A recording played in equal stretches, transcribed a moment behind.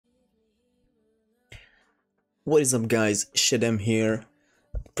What is up guys, Shedem here,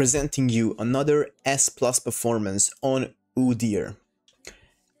 presenting you another S+ performance on UDYR.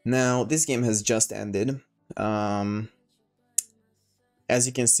 Now, this game has just ended. As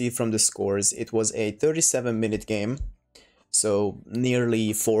you can see from the scores, it was a 37-minute game, so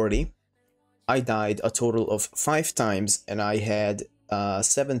nearly 40. I died a total of 5 times, and I had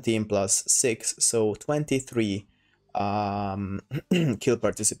 17 plus 6, so 23 kill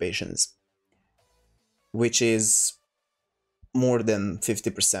participations, which is more than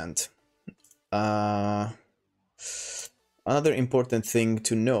 50%. Another important thing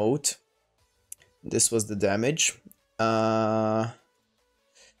to note, this was the damage.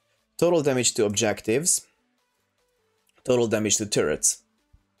 Total damage to objectives, total damage to turrets,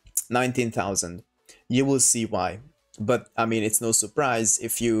 19,000. You will see why. But I mean, it's no surprise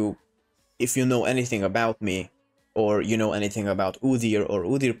if you know anything about me, or you know anything about UDYR or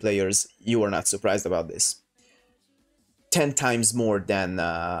UDYR players, you are not surprised about this. 10 times more than,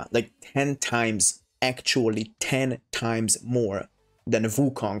 like 10 times, actually 10 times more than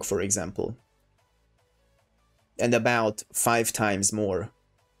Wukong, for example. And about 5 times more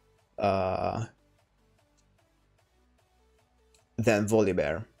than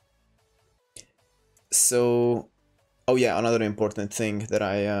VOLIBEAR. So, oh yeah, another important thing that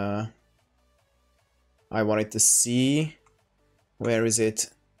I wanted to see. Where is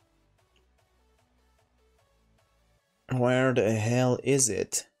it? Where the hell is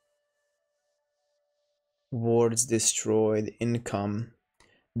it? Wards destroyed, income,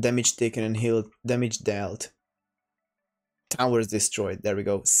 damage taken and healed, damage dealt. Towers destroyed, there we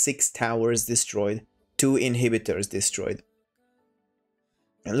go. 6 towers destroyed, 2 inhibitors destroyed.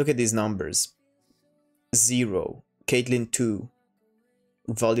 And look at these numbers. 0, Caitlyn 2,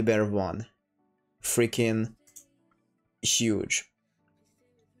 VOLIBEAR 1. Freaking huge.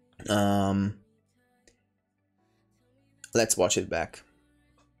 Let's watch it back.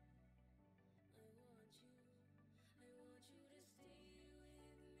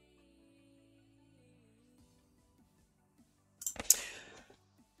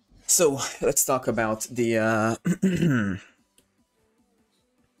 So let's talk about the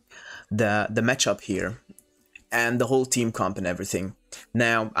the matchup here and the whole team comp and everything.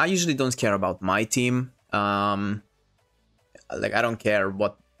 Now, I usually don't care about my team. Like, I don't care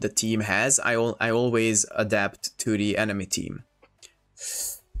what the team has. I always adapt to the enemy team,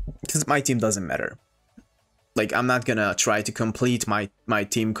 because my team doesn't matter. Like, I'm not gonna try to complete my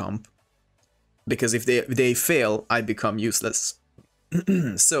team comp, because if they fail, I become useless.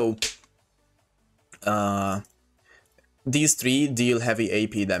 So these three deal heavy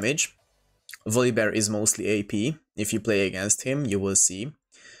AP damage. VOLIBEAR is mostly AP. If you play against him, you will see.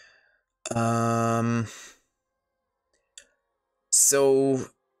 So,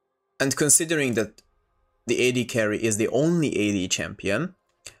 and considering that the AD carry is the only AD champion,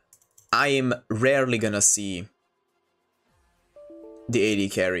 I am rarely gonna see the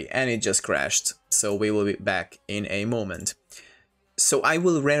AD carry, and it just crashed. So we will be back in a moment. So I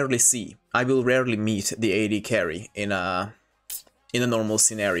will rarely meet the AD carry in a normal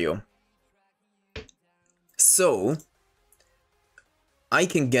scenario. So I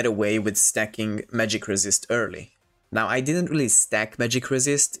can get away with stacking magic resist early. Now, I didn't really stack magic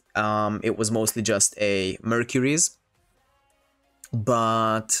resist, it was mostly just a Mercury's,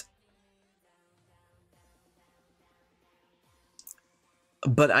 but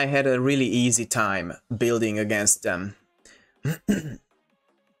I had a really easy time building against them.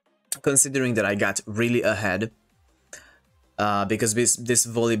 Considering that I got really ahead, because this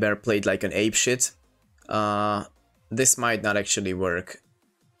VOLIBEAR played like an apeshit. This might not actually work.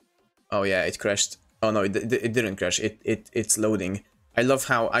 Oh yeah, it crashed. Oh no, it didn't crash. It's loading. I love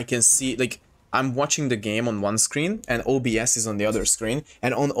how I can see, like, I'm watching the game on one screen and OBS is on the other screen,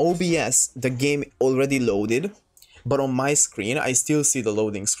 and on OBS the game already loaded, but on my screen I still see the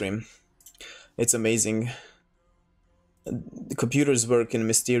loading screen. It's amazing. The computers work in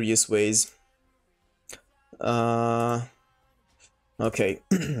mysterious ways. Okay.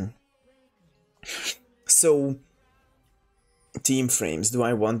 So, team frames. Do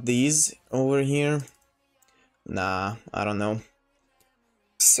I want these over here? Nah, I don't know.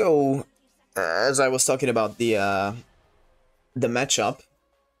 So, as I was talking about the matchup,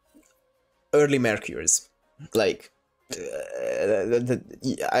 early Mercuries, like,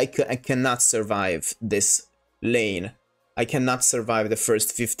 I cannot survive this lane. I cannot survive the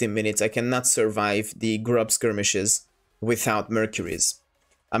first 15 minutes. I cannot survive the grub skirmishes without Mercuries.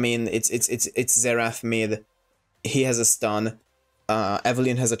 I mean, it's Xerath mid. He has a stun.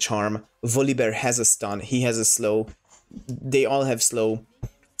 Evelyn has a charm. VOLIBEAR has a stun. He has a slow. They all have slow.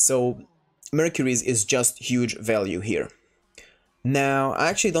 So Mercury's is just huge value here. Now, I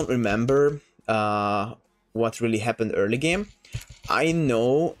actually don't remember what really happened early game. I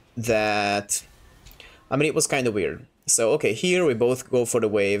know that, I mean, it was kind of weird. So, okay, here we both go for the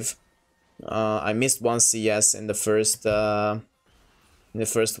wave. I missed one CS in the first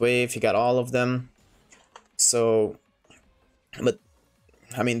wave. He got all of them. So, but,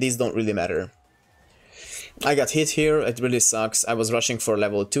 I mean, these don't really matter. I got hit here, it really sucks. I was rushing for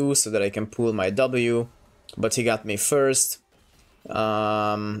level 2 so that I can pull my W, but he got me first.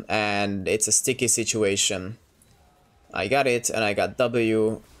 And it's a sticky situation. I got it, and I got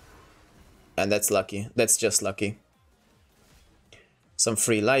W, and that's lucky. That's just lucky. Some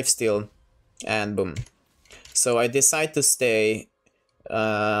free life steal, and boom. So I decide to stay,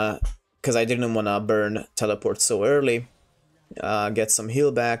 because I didn't want to burn teleport so early. Get some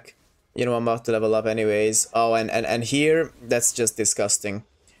heal back. You know, I'm about to level up anyways. Oh, and here, that's just disgusting.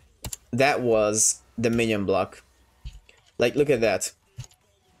 That was the minion block. Like, look at that.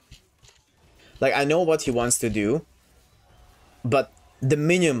 Like, I know what he wants to do, but the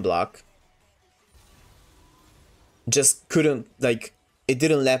minion block just couldn't, like, it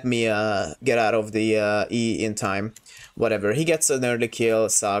didn't let me get out of the E in time. Whatever. He gets an early kill,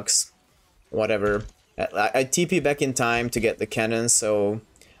 sucks. Whatever. I TP back in time to get the cannon, so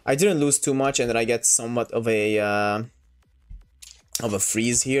I didn't lose too much, and then I get somewhat of a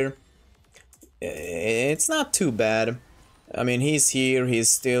freeze here. It's not too bad. I mean, he's here, he's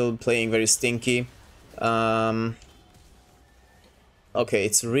still playing very stinky. Okay,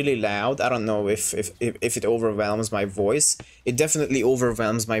 it's really loud. I don't know if it overwhelms my voice. It definitely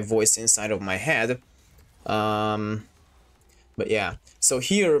overwhelms my voice inside of my head. But yeah, so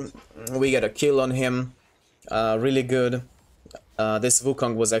here we get a kill on him. Really good. This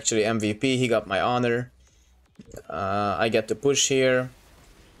Wukong was actually MVP, he got my honor. I get to push here.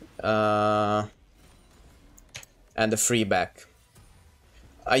 And the free back.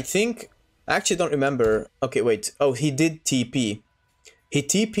 I think, I actually don't remember. Okay, wait. Oh, he did TP. He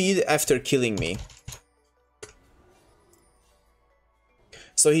TP'd after killing me.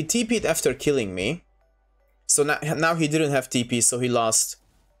 So he TP'd after killing me. So now he didn't have TP, so he lost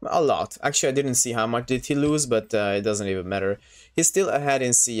a lot. Actually, I didn't see how much did he lose, but it doesn't even matter. He's still ahead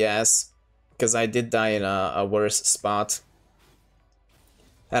in CS, because I did die in a worse spot.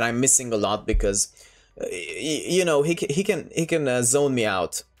 And I'm missing a lot because, you know, he can zone me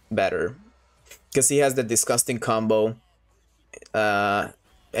out better. Because he has that disgusting combo. And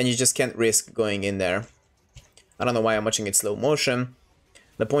you just can't risk going in there. I don't know why I'm watching it slow motion.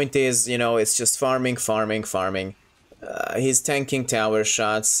 The point is, you know, it's just farming. He's tanking tower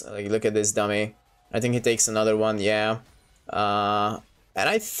shots. Like, look at this dummy. I think he takes another one, yeah. And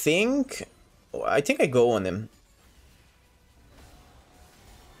I think I go on him.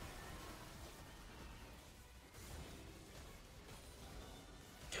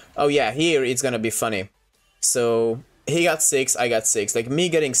 Oh yeah, here it's gonna be funny. So he got 6, I got 6. Like, me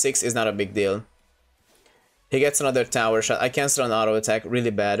getting 6 is not a big deal. He gets another tower shot. I cancel an auto attack,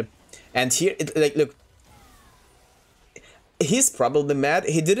 really bad. And here, like, look. He's probably mad.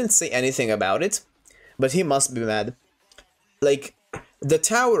 He didn't say anything about it, but he must be mad. Like, the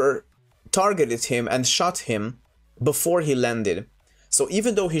tower targeted him and shot him before he landed. So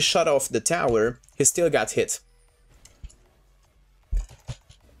even though he shut off the tower, he still got hit.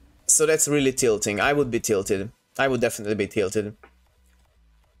 So that's really tilting. I would be tilted. I would definitely be tilted.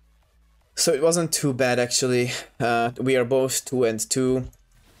 So it wasn't too bad, actually. We are both 2 and 2.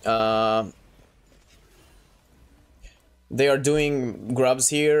 They are doing grubs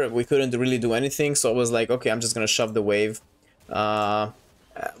here. We couldn't really do anything, so I was like, okay, I'm just gonna shove the wave.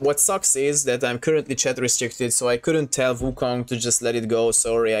 What sucks is that I'm currently chat restricted, so I couldn't tell Wukong to just let it go.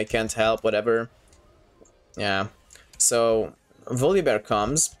 Sorry, I can't help, whatever. Yeah. So VOLIBEAR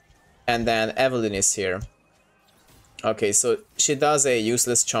comes, and then Evelyn is here. Okay, so she does a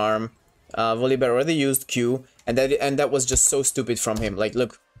useless charm. VOLIBEAR already used Q, and that was just so stupid from him. Like,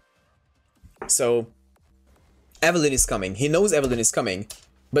 look. So Evelyn is coming. He knows Evelyn is coming,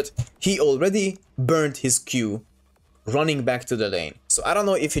 but he already burned his Q running back to the lane. So I don't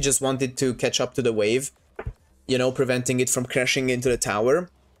know if he just wanted to catch up to the wave, you know, preventing it from crashing into the tower,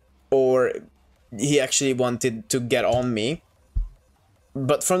 or he actually wanted to get on me.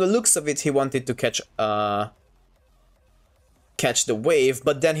 But from the looks of it, he wanted to catch the wave,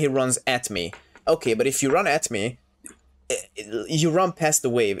 but then he runs at me. Okay, but if you run at me, you run past the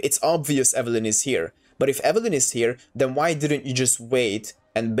wave. It's obvious Evelyn is here. But if Evelyn is here, then why didn't you just wait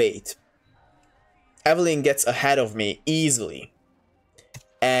and bait? Evelyn gets ahead of me easily.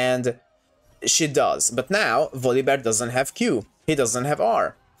 And she does. But now, VOLIBEAR doesn't have Q. He doesn't have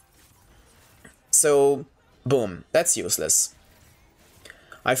R. So, boom, that's useless.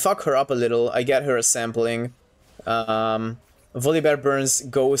 I fuck her up a little, I get her a sampling. Volibear burns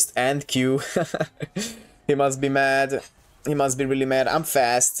Ghost and Q. He must be mad. He must be really mad. I'm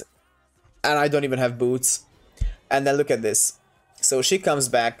fast. And I don't even have boots. And then look at this. So she comes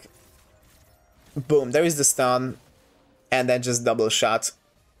back. Boom, there is the stun. And then just double shot.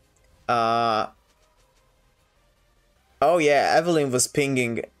 Oh yeah, Evelyn was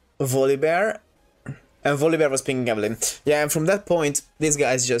pinging Volibear. And Volibear was pinging Evelyn. Yeah, and from that point, these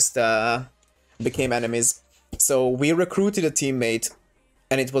guys just became enemies. So we recruited a teammate.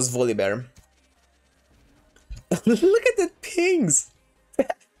 And it was Volibear. Look at the pings!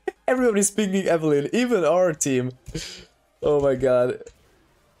 Everybody's pinging Evelyn, even our team. Oh my god.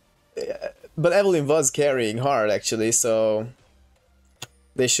 But Evelyn was carrying hard actually, so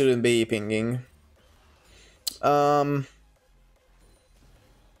they shouldn't be pinging.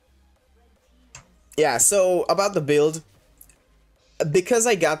 Yeah, so about the build, because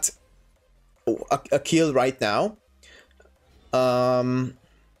I got a kill right now.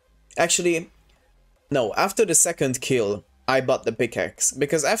 Actually, no, after the second kill, I bought the pickaxe.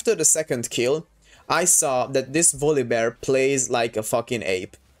 Because after the second kill, I saw that this Volibear plays like a fucking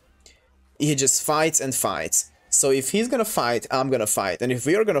ape. He just fights and fights. So if he's gonna fight, I'm gonna fight. And if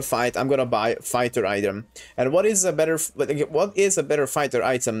we are gonna fight, I'm gonna buy fighter item. And what is a better fighter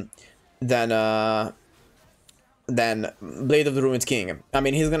item than Blade of the Ruined King? I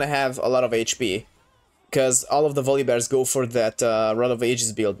mean, he's gonna have a lot of HP. Because all of the Volibears go for that Rod of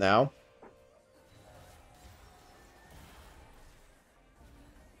Ages build now.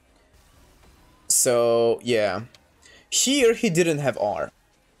 So, yeah. Here, he didn't have R.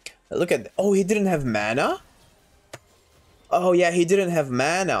 Look at... Oh, he didn't have mana? Oh, yeah, he didn't have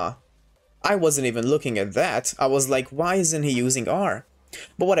mana. I wasn't even looking at that. I was like, why isn't he using R?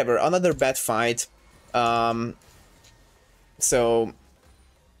 But whatever, another bad fight. So...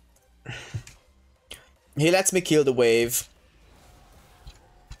 He lets me kill the wave.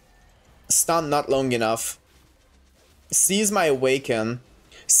 Stun not long enough. Sees my awaken.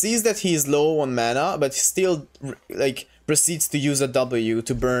 Sees that he is low on mana, but still, like, proceeds to use a W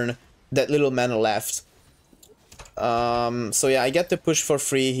to burn that little mana left. So yeah, I get the push for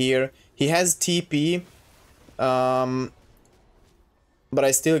free here. He has TP. But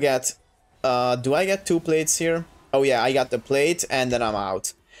I still get... do I get 2 plates here? Oh yeah, I got the plate, and then I'm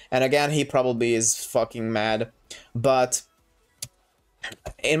out. And again, he probably is fucking mad. But,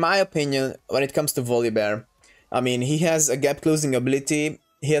 in my opinion, when it comes to Volibear, I mean, he has a gap closing ability.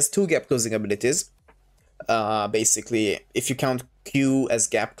 He has 2 gap closing abilities. Basically, if you count Q as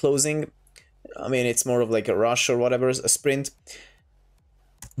gap closing, I mean, it's more of like a rush or whatever, a sprint.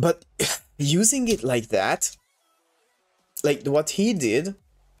 But using it like that, like what he did,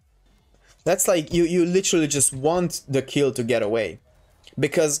 that's like, you literally just want the kill to get away.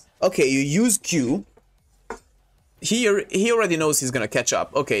 Because, okay, you use Q, here, he already knows he's gonna catch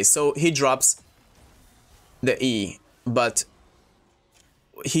up. Okay, so he drops the E, but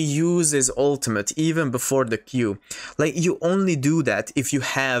he uses ultimate even before the Q. Like, you only do that if you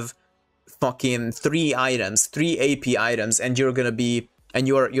have fucking 3 items, 3 AP items, and you're gonna be, and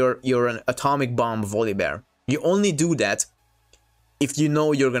you're an atomic bomb Volibear. You only do that if you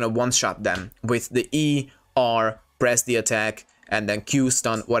know you're gonna one-shot them with the E, R, press the attack, and then Q,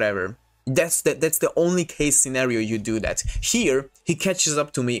 stun, whatever. That's the only case scenario you do that. Here, he catches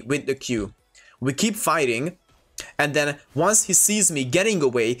up to me with the Q. We keep fighting, and then once he sees me getting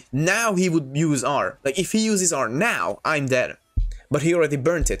away, now he would use R. Like, if he uses R now, I'm dead. But he already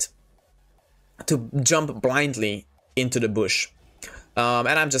burnt it to jump blindly into the bush. And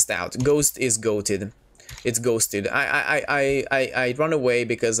I'm just out. Ghost is goated. It's ghosted. I run away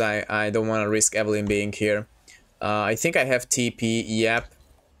because I don't want to risk Evelyn being here. I think I have TP, yep.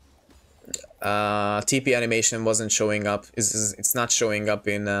 TP animation wasn't showing up. It's not showing up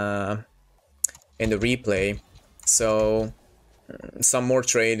in the replay. So, some more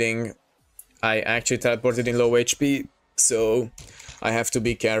trading. I actually teleported in low HP, so I have to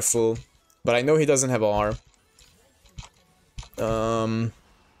be careful. But I know he doesn't have R. I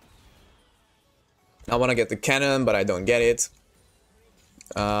want to get the cannon, but I don't get it.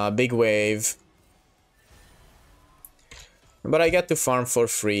 Big wave. But I get to farm for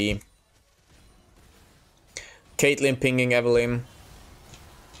free. Caitlyn pinging Evelyn.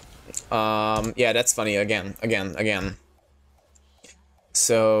 Yeah, that's funny. Again.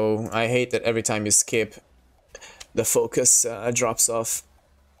 So, I hate that every time you skip, the focus drops off.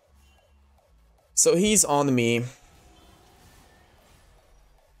 So, he's on me.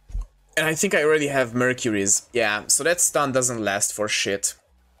 And I think I already have Mercury's. Yeah, so that stun doesn't last for shit.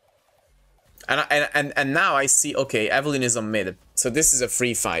 And now I see, okay, Evelyn is on mid. So this is a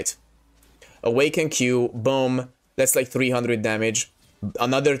free fight. Awaken Q, boom. That's like 300 damage.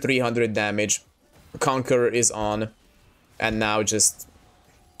 Another 300 damage. Conqueror is on. And now just...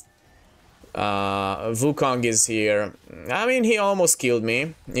 Wukong is here. I mean, he almost killed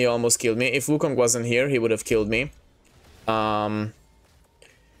me. He almost killed me. If Wukong wasn't here, he would have killed me. But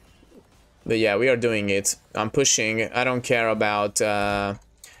yeah, we are doing it. I'm pushing. I don't care about...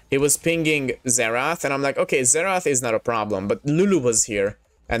 he was pinging Xerath, and I'm like, okay, Xerath is not a problem. But Lulu was here.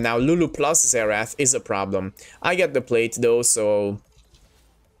 And now Lulu plus Xerath is a problem. I get the plate though, so...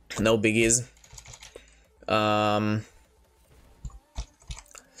 no biggies.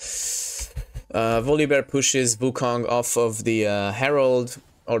 Volibear pushes Wukong off of the Herald,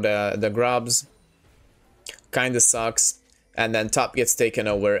 or the Grubs. Kinda sucks. And then top gets taken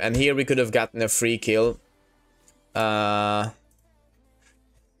over. And here we could have gotten a free kill.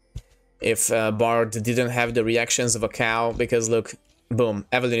 If Bard didn't have the reactions of a cow. Because look, boom,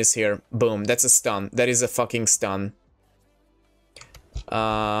 Evelyn is here. Boom, that's a stun. That is a fucking stun.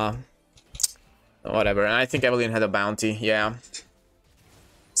 Whatever. And I think Evelyn had a bounty, yeah.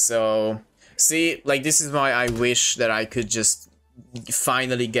 So... see, like, this is why I wish that I could just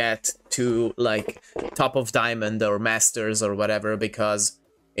finally get to, like, top of Diamond or Masters or whatever, because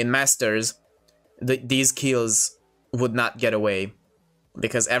in Masters, these kills would not get away,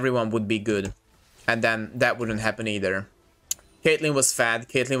 because everyone would be good, and then that wouldn't happen either. Caitlyn was fat.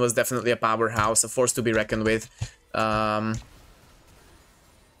 Caitlyn was definitely a powerhouse, a force to be reckoned with. I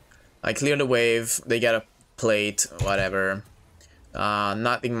clear the wave, they get a plate, whatever.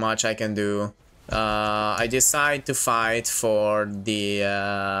 Nothing much I can do. I decide to fight for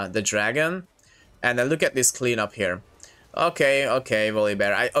the dragon, and then look at this cleanup here. Okay,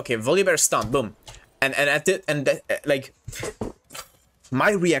 Volibear. Okay, Volibear stunned, boom, like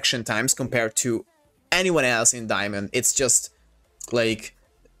my reaction times compared to anyone else in Diamond, it's just like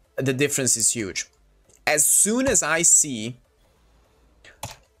the difference is huge. As soon as I see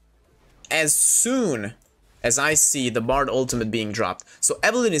the Bard ultimate being dropped. So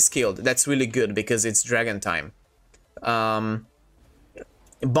Evelyn is killed. That's really good because it's dragon time.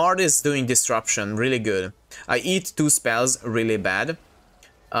 Bard is doing disruption. Really good. I eat 2 spells. Really bad.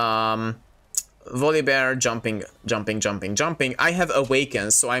 Volibear jumping. I have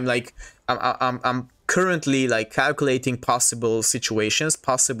awakened. So I'm like, I'm currently like calculating possible situations,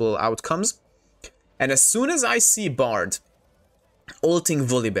 possible outcomes. And as soon as I see Bard ulting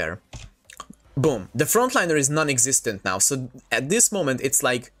Volibear, boom, the frontliner is non-existent now. So at this moment, it's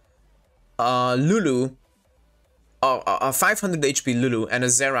like Lulu, a 500 HP Lulu and a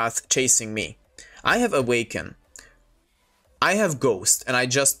Xerath chasing me. I have Awaken. I have Ghost, and I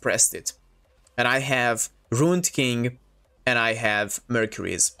just pressed it. And I have Ruined King, and I have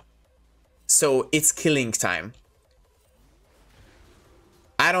Mercury's. So it's killing time.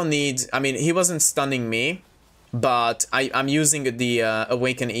 I don't need... I mean, he wasn't stunning me, but I'm using the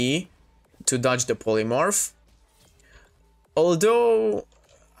Awaken E to dodge the polymorph. Although,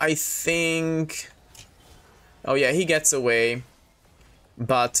 I think... oh yeah, he gets away.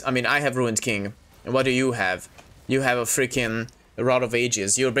 But, I mean, I have Ruined King. What do you have? You have a freaking Rod of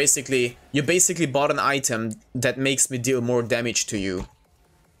Ages. You basically bought an item that makes me deal more damage to you.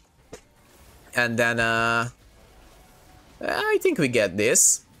 And then, I think we get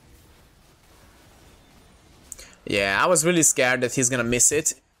this. Yeah, I was really scared that he's gonna miss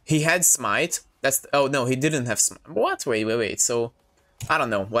it. He had Smite. That's... oh, no, he didn't have Smite. What? Wait. So, I don't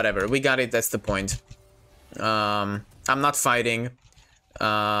know. Whatever. We got it. That's the point. I'm not fighting.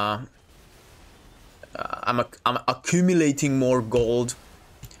 I'm accumulating more gold.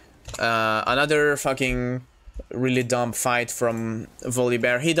 Another fucking really dumb fight from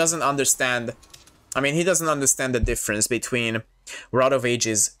Volibear. He doesn't understand... I mean, he doesn't understand the difference between Rod of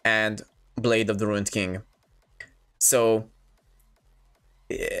Ages and Blade of the Ruined King. So...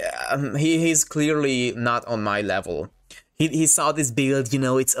 yeah, he's clearly not on my level. He saw this build, you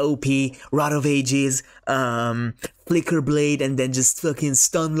know, it's OP, Rod of Ages, Flicker Blade, and then just fucking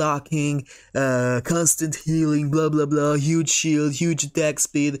stun locking, constant healing, blah blah blah, huge shield, huge attack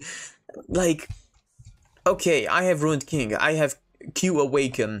speed. Like, okay, I have Ruined King, I have Q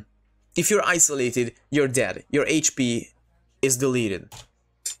Awaken. If you're isolated, you're dead. Your HP is deleted.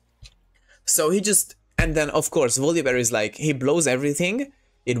 So he just... and then, of course, Volibear is like, he blows everything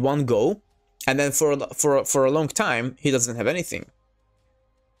in one go, and then for a long time, he doesn't have anything.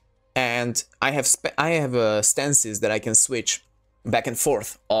 And I have stances that I can switch back and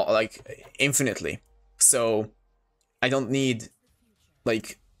forth, like, infinitely. So, I don't need,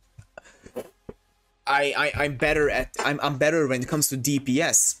 like... I'm better at... I'm better when it comes to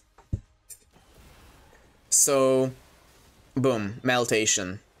DPS. So, boom,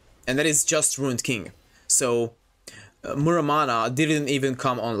 Meltation. And that is just Ruined King. So, Muramana didn't even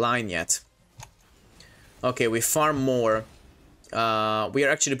come online yet. Okay, we farm more. We are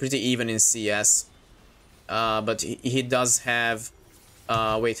actually pretty even in CS. But he does have...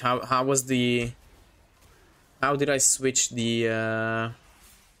 wait, how was the... How did I switch the...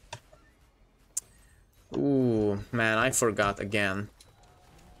 Ooh, man, I forgot again.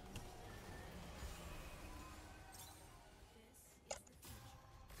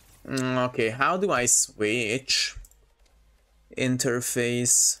 Okay, how do I switch?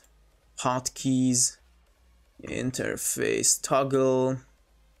 Interface, hotkeys, interface, toggle,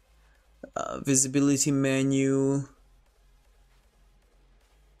 visibility menu,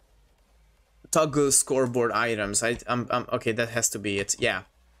 toggle scoreboard items. I'm okay, that has to be it. Yeah.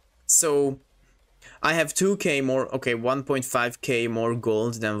 So I have 2k more, okay, 1.5k more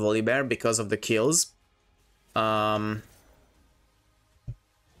gold than VOLIBEAR because of the kills.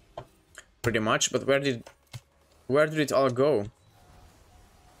 Pretty much, but where did it all go?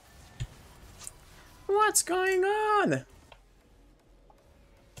 What's going on?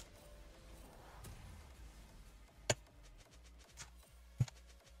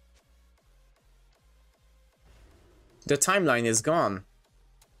 The timeline is gone.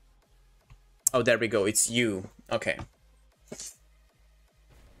 Oh, there we go. It's you. Okay.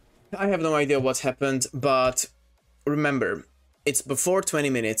 I have no idea what happened, but remember, it's before 20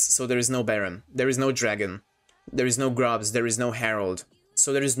 minutes, so there is no Baron, there is no Dragon, there is no Grubs, there is no Herald.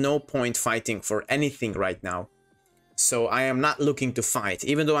 So there is no point fighting for anything right now. So I am not looking to fight.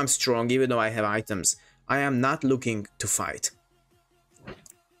 Even though I'm strong, even though I have items, I am not looking to fight.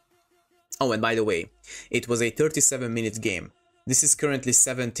 Oh, and by the way, it was a 37-minute game. This is currently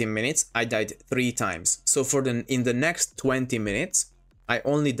 17 minutes. I died 3 times. So in the next 20 minutes, I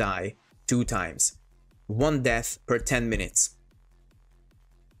only die 2 times. 1 death per 10 minutes.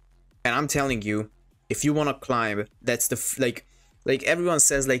 And I'm telling you, if you want to climb, that's the... Like everyone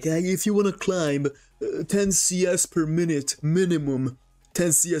says, like, hey, if you want to climb 10 CS per minute, minimum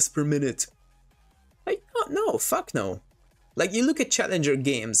 10 CS per minute. Like, oh, no, fuck no. Like, you look at Challenger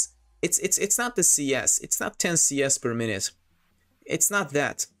games, it's not the CS, it's not 10 CS per minute. It's not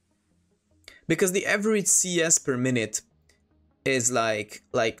that. Because the average CS per minute is like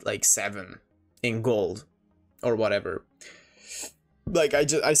 7 in gold or whatever. Like,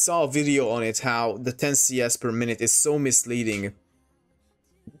 I saw a video on it, how the 10 CS per minute is so misleading.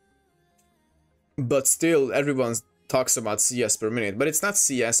 But still, everyone talks about CS per minute. But it's not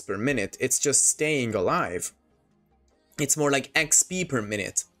CS per minute, it's just staying alive. It's more like XP per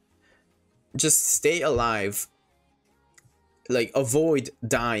minute. Just stay alive. Like, avoid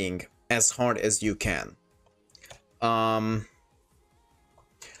dying as hard as you can.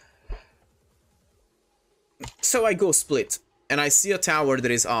 So I go split. And I see a tower that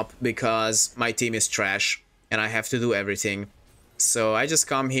is up because my team is trash. And I have to do everything. So I just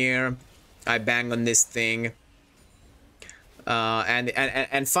come here. I bang on this thing.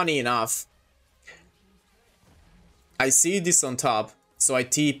 And funny enough, I see this on top. So I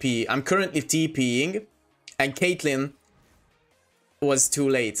TP. I'm currently TPing. And Caitlyn was too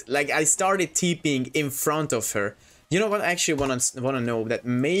late. Like, I started TPing in front of her. You know what? I actually wanna know that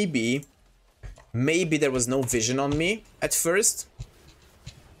maybe there was no vision on me at first.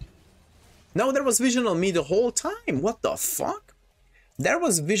 No, there was vision on me the whole time. What the fuck? There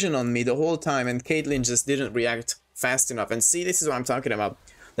was vision on me the whole time, and Caitlyn just didn't react fast enough. And see, this is what I'm talking about.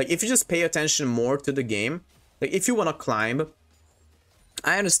 Like, if you just pay attention more to the game, like, if you wanna climb,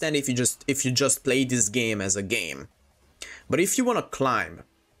 I understand if you just play this game as a game. But if you wanna climb,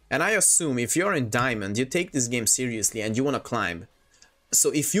 and I assume if you're in Diamond, you take this game seriously and you wanna climb.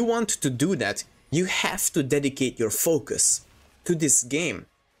 So if you want to do that, you have to dedicate your focus to this game.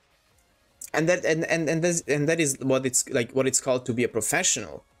 And that is what it's called to be a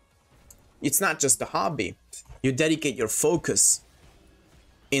professional. It's not just a hobby. You dedicate your focus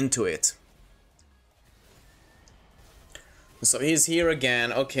into it. So he's here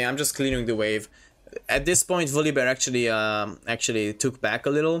again. Okay, I'm just clearing the wave. At this point, VOLIBEAR actually took back a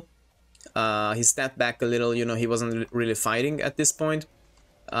little. He stepped back a little. You know, he wasn't really fighting at this point.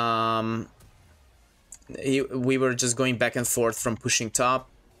 We were just going back and forth from pushing top.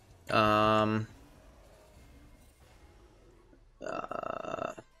 And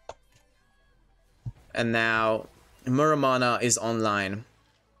now Muramana is online.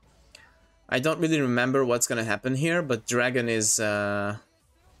 I don't really remember what's gonna happen here, but Dragon is... why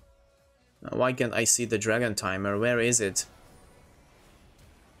can't I see the Dragon timer? Where is it?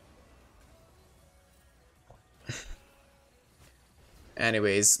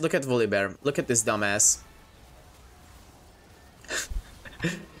 Anyways, look at VOLIBEAR. Look at this dumbass.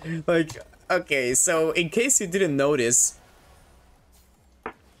 Like, okay, so in case you didn't notice,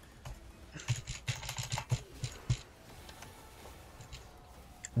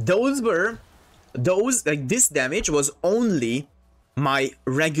 like this damage was only my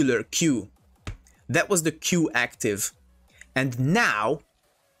regular Q. That was the Q active. And now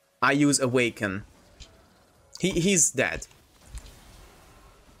I use Awaken. He's dead.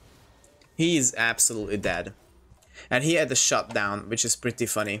 He is absolutely dead. And he had the shutdown, which is pretty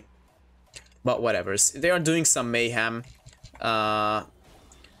funny. But whatever. They are doing some mayhem.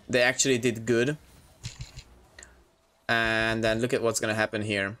 They actually did good. And then look at what's gonna happen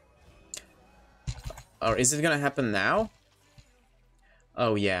here. Or is it gonna happen now?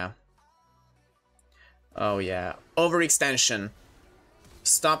 Oh yeah. Oh yeah. Overextension.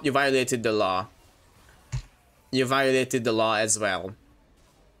 Stop, you violated the law. You violated the law as well.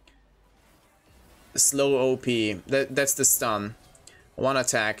 Slow OP. That's the stun. 1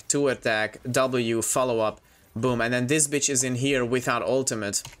 attack, 2 attack, W, follow up, boom. And then this bitch is in here without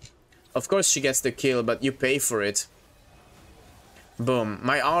ultimate. Of course she gets the kill, but you pay for it. Boom.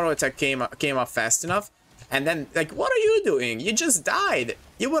 My auto attack came up fast enough. And then, like, what are you doing? You just died.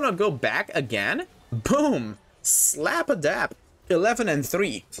 You wanna go back again? Boom. Slap a dap. 11 and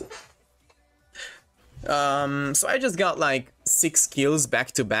 3. So I just got like 6 kills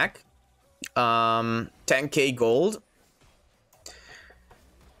back to back. 10k gold.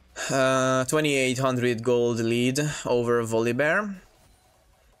 2800 gold lead over VOLIBEAR.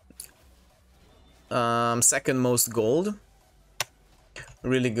 Second most gold.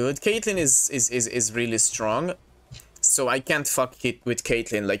 Really good. Caitlyn is really strong. So I can't fuck it with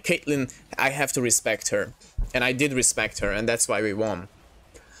Caitlyn. Like, Caitlyn, I have to respect her. And I did respect her, and that's why we won.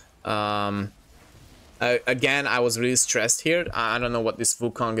 Again, I was really stressed here. I don't know what this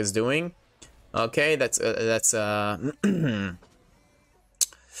Wukong is doing. Okay, that's a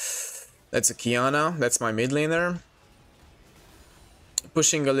Kiana. That's my mid laner.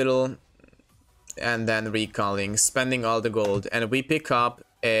 Pushing a little, and then recalling, spending all the gold, and we pick up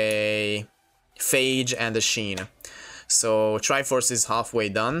a Phage and a Sheen. So Triforce is halfway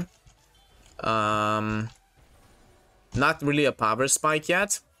done. Not really a power spike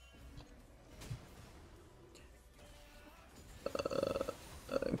yet.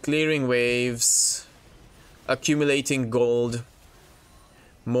 Clearing waves, accumulating gold,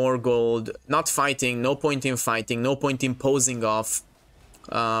 more gold, not fighting, no point in fighting, no point in posing off,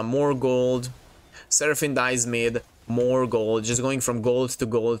 more gold, Seraphine dies mid, more gold, just going from gold to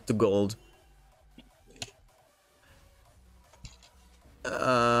gold to gold.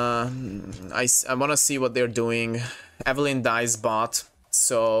 I want to see what they're doing. Evelyn dies bot,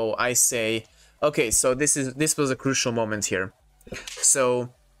 so I say, okay, so this was a crucial moment here. So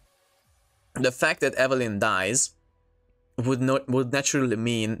the fact that Evelyn dies would naturally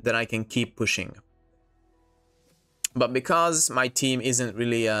mean that I can keep pushing. But because my team isn't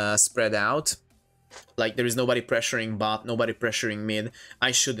really spread out, like there is nobody pressuring bot, nobody pressuring mid,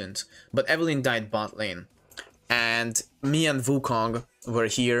 I shouldn't. But Evelyn died bot lane. And me and Wukong were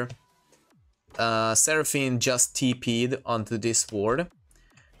here. Seraphine just TP'd onto this ward.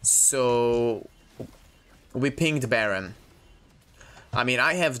 So we pinged Baron. I mean,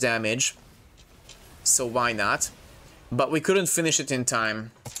 I have damage, so why not? But we couldn't finish it in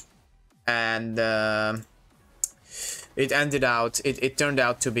time. And it turned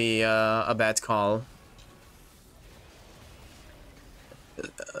out to be a bad call.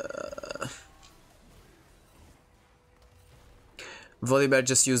 VOLIBEAR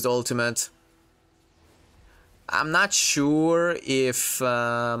just used ultimate. I'm not sure if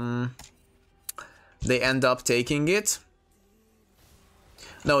they end up taking it.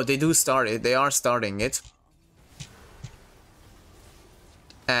 No, they do start it. They are starting it.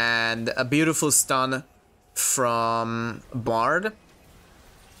 And a beautiful stun from Bard.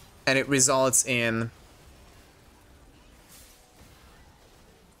 And it results in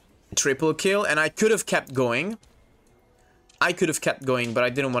triple kill. And I could have kept going. But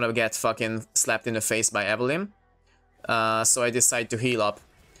I didn't want to get fucking slapped in the face by Evelyn. So I decided to heal up.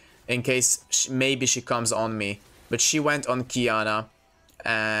 In case maybe she comes on me. But she went on Kiana.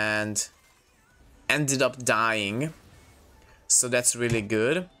 And ended up dying. So that's really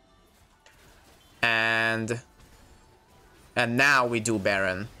good. And now we do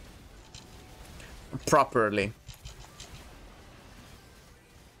Baron. Properly.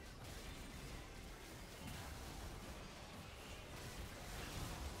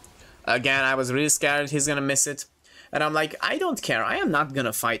 Again, I was really scared he's gonna miss it. And I'm like, I don't care. I am not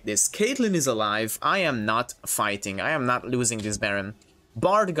gonna fight this. Caitlyn is alive. I am not fighting. I am not losing this Baron.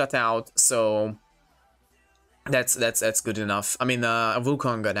 Bard got out, so That's good enough. I mean,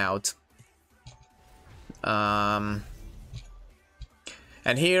 Wukong got out.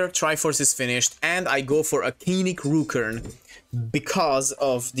 And here, Triforce is finished, and I go for a Keenic Rukern because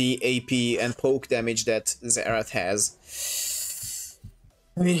of the AP and poke damage that Zerath has.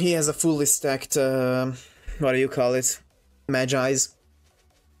 I mean, he has a fully stacked, what do you call it? Magi's.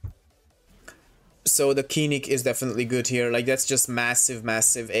 So the Keenic is definitely good here. Like, that's just massive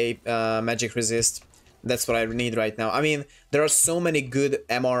magic resist. That's what I need right now. I mean, there are so many good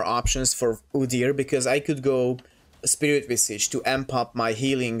MR options for UDYR because I could go Spirit Visage to amp up my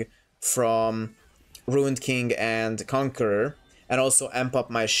healing from Ruined King and Conqueror, and also amp up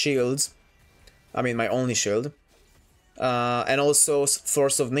my shields. I mean, my only shield. And also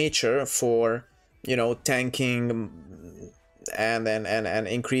Force of Nature for, you know, tanking and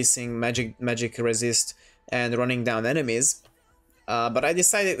increasing magic resist and running down enemies. But I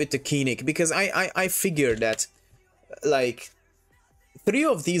decided with the Keenic because I figured that, like, 3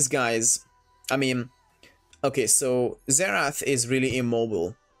 of these guys, I mean, okay, so Zerath is really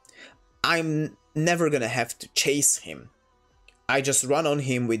immobile. I'm never gonna have to chase him. I just run on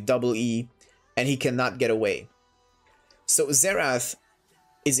him with double E and he cannot get away. So Zerath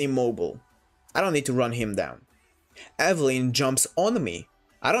is immobile. I don't need to run him down. Evelyn jumps on me.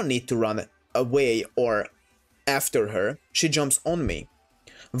 I don't need to run away or after her. She jumps on me.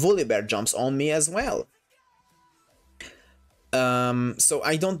 VOLIBEAR jumps on me as well. So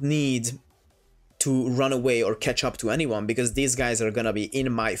I don't need to run away or catch up to anyone because these guys are gonna be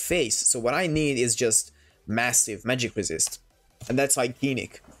in my face. So what I need is just massive magic resist. And that's like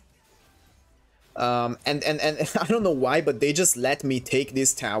Keenic. And I don't know why, but they just let me take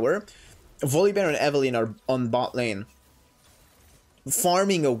this tower. VOLIBEAR and Evelyn are on bot lane,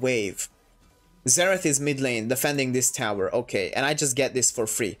 farming a wave. Zerath is mid lane, defending this tower. Okay, and I just get this for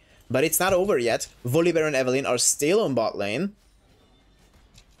free. But it's not over yet. VOLIBEAR and Evelyn are still on bot lane.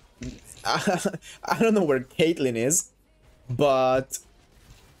 I don't know where Caitlyn is, but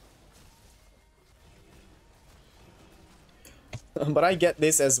I get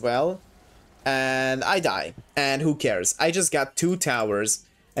this as well, and I die, and who cares? I just got 2 towers,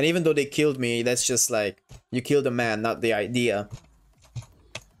 and even though they killed me, that's just like, you killed a man, not the idea.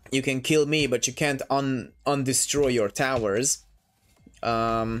 You can kill me, but you can't undestroy your towers.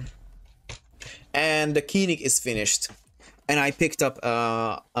 And the Keenic is finished. And I picked up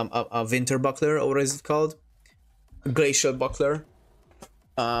a Winter Buckler, or what is it called? Glacial Buckler.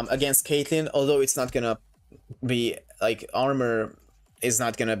 Against Caitlyn, although it's not gonna be, like, armor is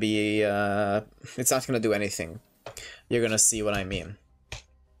not gonna be, it's not gonna do anything. You're gonna see what I mean.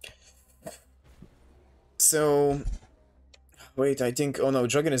 So, wait, I think, oh no,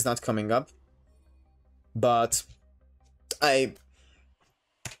 Dragon is not coming up. But,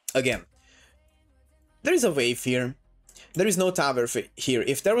 again, there is a wave here. There is no tower here.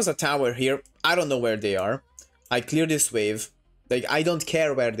 If there was a tower here, I don't know where they are. I clear this wave. Like, I don't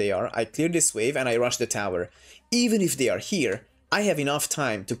care where they are. I clear this wave and I rush the tower. Even if they are here, I have enough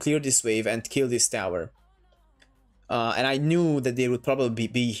time to clear this wave and kill this tower. And I knew that they would probably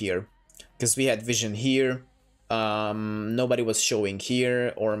be here, because we had vision here. Nobody was showing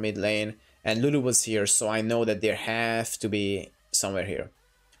here or mid lane, and Lulu was here, so I know that there have to be somewhere here.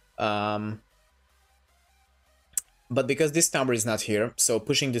 But because this tower is not here, so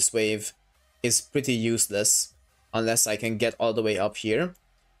pushing this wave is pretty useless unless I can get all the way up here.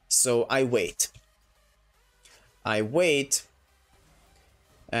 So I wait. I wait,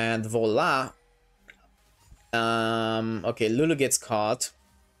 and voila. Okay, Lulu gets caught,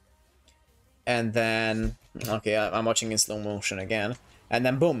 and then, okay, I'm watching in slow motion again, and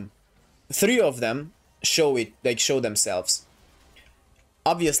then boom, 3 of them show it, like, show themselves.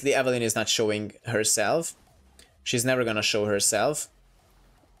 Obviously, Evelyn is not showing herself. She's never gonna show herself.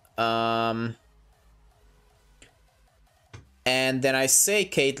 And then I say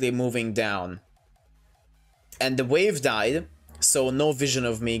Caitlyn moving down, and the wave died, so no vision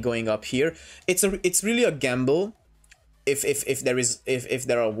of me going up here. It's really a gamble if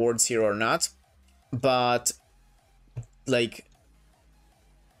there are wards here or not, but, like,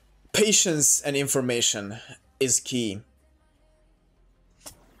 patience and information is key.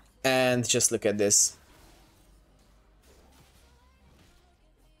 And just look at this.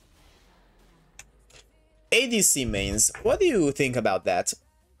 ADC mains, what do you think about that?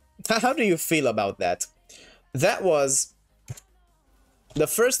 How do you feel about that? That was the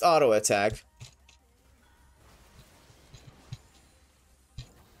first auto attack.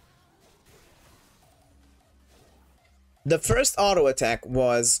 The first auto attack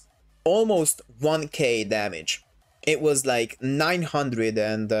was almost 1k damage. It was like 900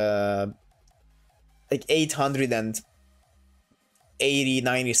 and like 880,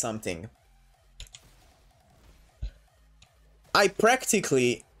 90 something. I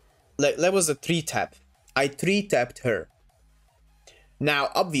practically, like, that was a 3-tap. I 3-tapped her. Now,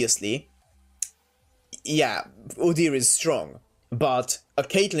 obviously, yeah, UDYR is strong, but a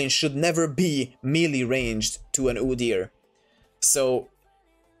Caitlyn should never be melee ranged to an UDYR. So,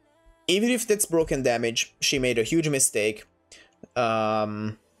 even if that's broken damage, she made a huge mistake.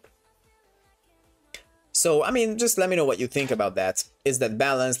 So, I mean, just let me know what you think about that. Is that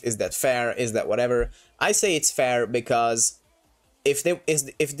balanced? Is that fair? Is that whatever? I say it's fair because if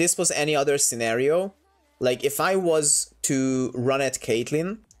this was any other scenario, like if I was to run at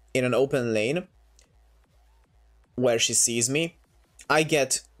Caitlyn in an open lane where she sees me, I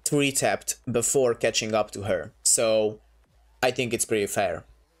get 3-tapped before catching up to her. So I think it's pretty fair.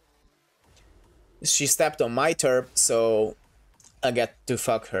 She stepped on my turf, so I get to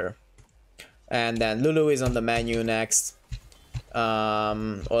fuck her. And then Lulu is on the menu next.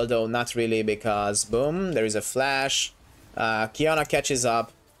 Although not really, because boom, there is a flash. Kiana catches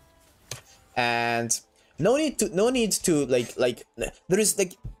up. And no need to like there is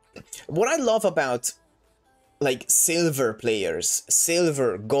like what I love about like silver players,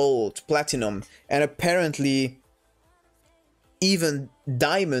 silver, gold, platinum, and apparently even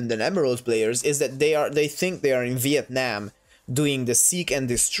diamond and emerald players is that they think they are in Vietnam doing the seek and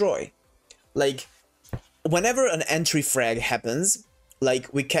destroy. Like, whenever an entry frag happens,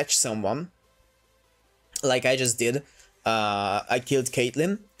 like we catch someone, like I just did, I killed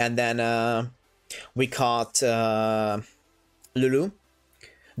Caitlyn, and then we caught Lulu.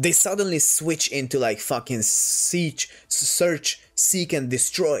 They suddenly switch into like fucking search, seek and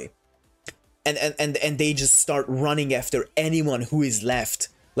destroy. And they just start running after anyone who is left,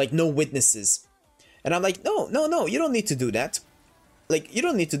 like no witnesses. And I'm like, no, you don't need to do that. Like, you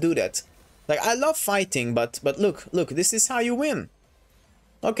don't need to do that. Like, I love fighting, but look, this is how you win.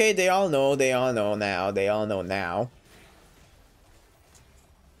 Okay, they all know now.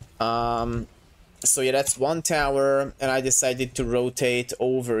 So yeah, that's one tower, and I decided to rotate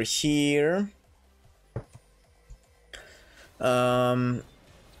over here. I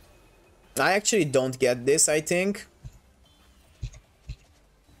actually don't get this, I think.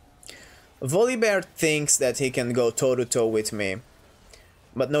 VOLIBEAR thinks that he can go toe-to-toe with me.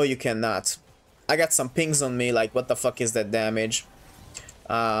 But no, you cannot. I got some pings on me, like, what the fuck is that damage?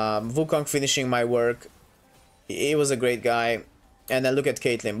 Wukong finishing my work. He was a great guy. And then look at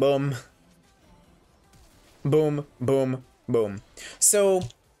Caitlyn. Boom. Boom, boom, boom. So,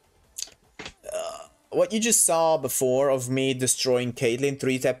 what you just saw before of me destroying Caitlyn,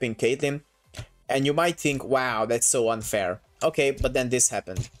 3-tapping Caitlyn, and you might think, wow, that's so unfair. Okay, but then this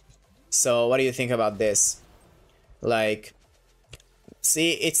happened. So, what do you think about this? Like,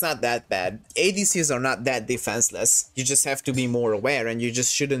 see, it's not that bad. ADCs are not that defenseless. You just have to be more aware, and you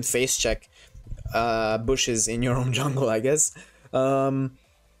just shouldn't face check bushes in your own jungle, I guess.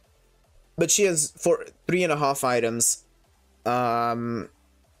 But she has 3.5 items. I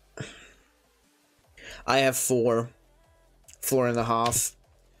have 4.5.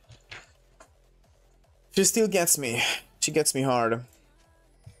 She still gets me. She gets me hard.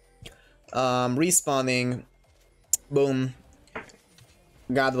 Respawning. Boom.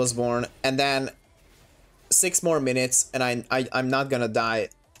 God was born. And then 6 more minutes and I'm not gonna die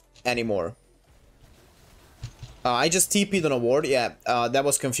anymore. I just TP'd on a ward. Yeah, that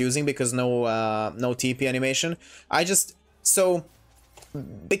was confusing because no TP animation. So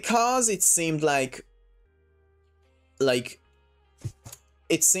because it seemed like we're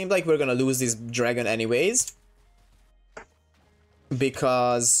gonna lose this dragon anyways,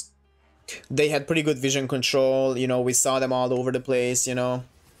 because they had pretty good vision control, you know, we saw them all over the place, you know.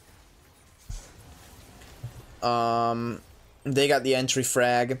 They got the entry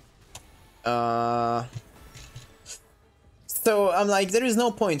frag. So I'm like, there is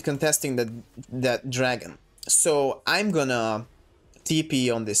no point contesting that dragon. So I'm gonna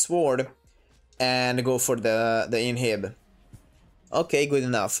TP on this ward and go for the inhib. Okay, good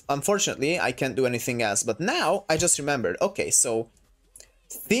enough. Unfortunately, I can't do anything else. But now I just remembered. Okay, so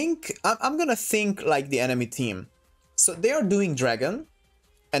I'm gonna think like the enemy team. So they are doing dragon,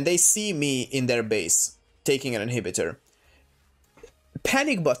 and they see me in their base taking an inhibitor.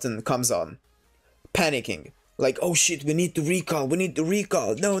 Panic button comes on. Panicking. Like, oh shit, we need to recall, we need to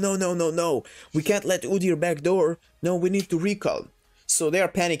recall. No. We can't let UDYR backdoor. No, we need to recall. So they are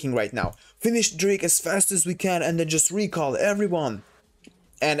panicking right now. Finish Drake as fast as we can and then just recall everyone.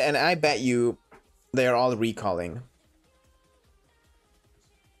 And I bet you they are all recalling.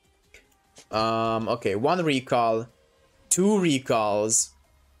 Okay, 1 recall, 2 recalls.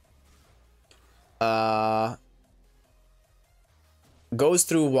 Goes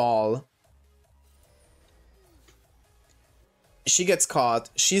through wall. She gets caught.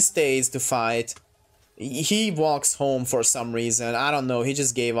 She stays to fight. He walks home for some reason. I don't know. He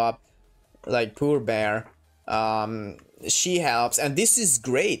just gave up. Like, poor bear. She helps. And this is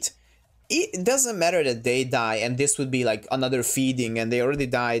great. It doesn't matter that they die. And this would be like another feeding. And they already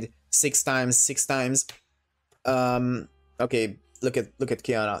died 6 times. Okay. Look at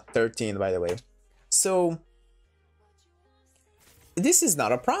Kiana. 13, by the way. So this is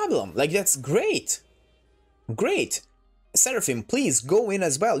not a problem. Like, that's great. Great. Seraphim, please go in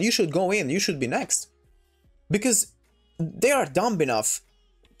as well. You should go in. You should be next. Because they are dumb enough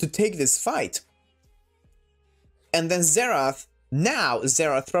to take this fight. And then Xerath, now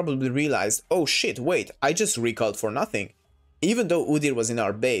Xerath probably realized, oh shit, wait, I just recalled for nothing. Even though UDYR was in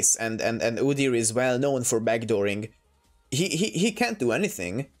our base, and UDYR is well known for backdooring, he can't do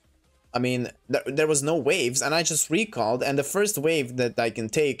anything. I mean, there was no waves, and I just recalled, and the first wave that I can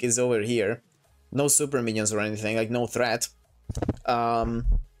take is over here. No super minions or anything, like no threat. And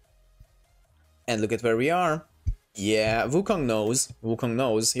look at where we are. Yeah, Wukong knows. Wukong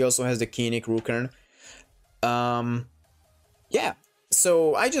knows. He also has the Keenic Rukern. Yeah,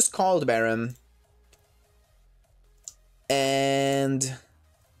 so I just called Baron. And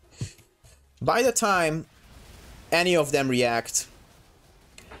by the time any of them react,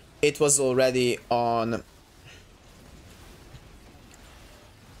 it was already on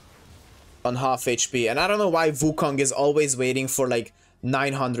half HP. And I don't know why Wukong is always waiting for like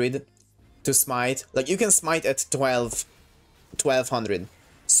 900 to smite. Like, you can smite at 1200.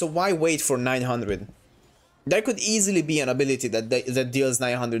 So why wait for 900? There could easily be an ability that deals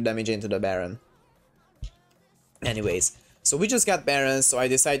 900 damage into the Baron. Anyways, so we just got Baron, so I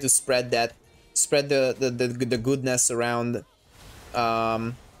decided to spread that. Spread the goodness around.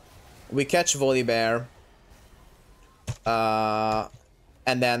 We catch Volibear. And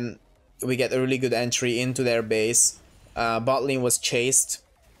then we get a really good entry into their base. Bot lane was chased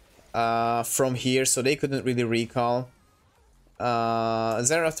from here, so they couldn't really recall.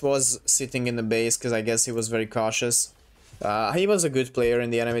 Xerath was sitting in the base because I guess he was very cautious. He was a good player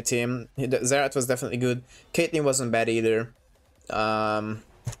in the enemy team. Xerath was definitely good. Caitlyn wasn't bad either.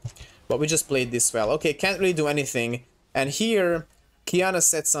 But we just played this well. Okay, can't really do anything. And here, Kiana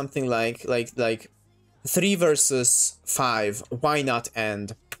said something like 3 versus 5. Why not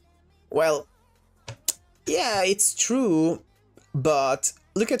end? Well, yeah, it's true, but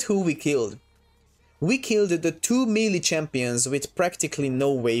look at who we killed. We killed the 2 melee champions with practically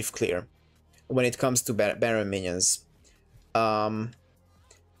no wave clear when it comes to Baron minions. Or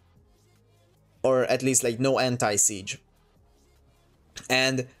at least like no anti-siege.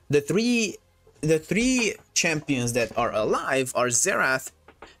 And the three champions that are alive are Xerath,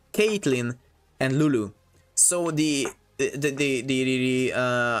 Caitlyn, and Lulu. So the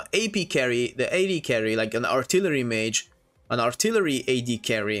AP carry, the AD carry, like an artillery mage, an artillery AD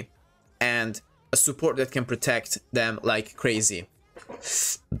carry, and a support that can protect them like crazy.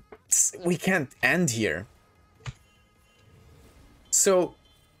 We can't end here. So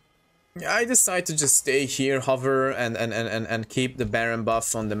I decide to just stay here, hover, and keep the Baron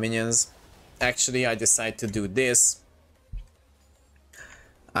buff on the minions. Actually, I decide to do this.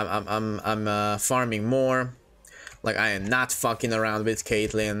 I'm farming more. Like, I am not fucking around with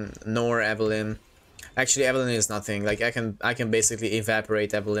Caitlyn nor Evelyn. Actually, Evelyn is nothing. Like, I can basically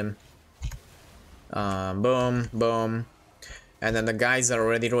evaporate Evelyn. Boom, boom, and then the guys are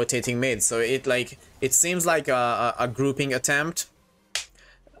already rotating mid. So it seems like a grouping attempt.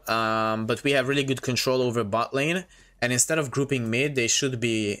 But we have really good control over bot lane, and instead of grouping mid, they should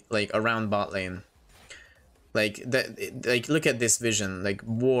be like around bot lane. Like that. Like, look at this vision. Like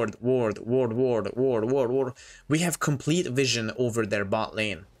ward. We have complete vision over their bot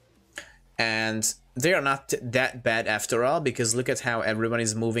lane, and they are not that bad after all, because look at how everyone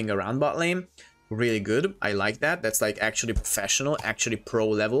is moving around bot lane. Really good. I like that. That's like actually professional, actually pro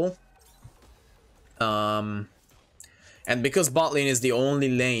level. And because bot lane is the only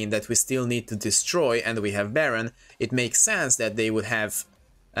lane that we still need to destroy, and we have Baron, it makes sense that they would have,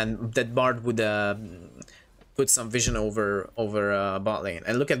 and that Bard would put some vision over bot lane.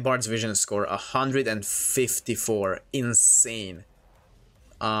 And look at Bard's vision score, 154, insane.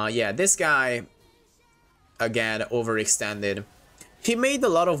 Yeah, this guy again overextended. He made a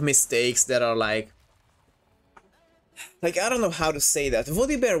lot of mistakes that are like I don't know how to say that.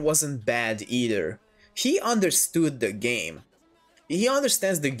 Volibear wasn't bad either. He understood the game. He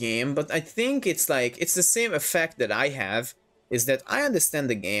understands the game, but I think it's like, it's the same effect that I have, is that I understand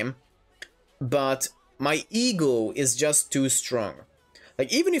the game, but my ego is just too strong.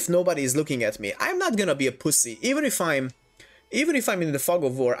 Like, even if nobody is looking at me, I'm not gonna be a pussy. Even if I'm in the fog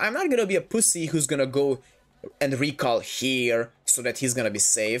of war, I'm not gonna be a pussy who's gonna go and recall here so that he's gonna be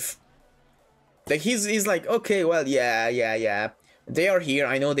safe. Like, he's like, okay, well, yeah. They are here,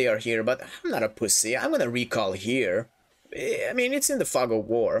 I know they are here, but I'm not a pussy. I'm gonna recall here. I mean, it's in the fog of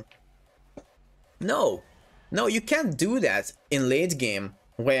war. No, you can't do that in late game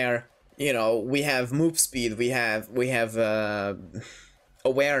where, you know, we have move speed, we have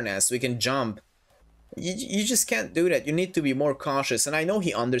awareness, we can jump. You just can't do that. You need to be more cautious, and I know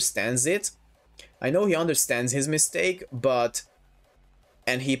he understands it. I know he understands his mistake,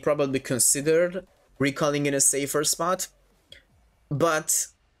 and he probably considered recalling in a safer spot, but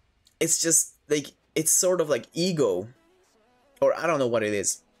it's just like, it's sort of like ego, or I don't know what it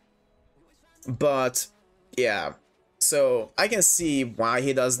is, but yeah. So I can see why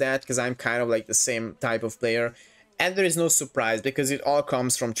he does that, because I'm kind of like the same type of player, and there is no surprise because it all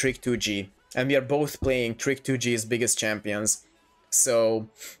comes from Trick 2G, and we are both playing Trick 2G's biggest champions, so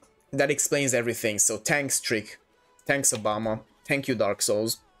that explains everything. So thanks Trick, thanks Obama, thank you Dark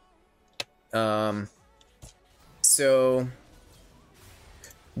Souls. So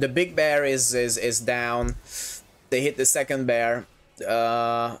the big bear is down. They hit the second bear.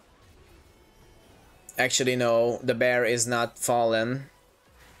 Actually no, the bear is not fallen.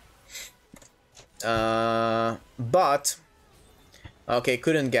 But okay,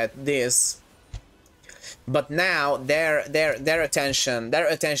 couldn't get this. But now their attention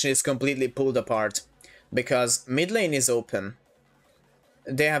is completely pulled apart because mid lane is open.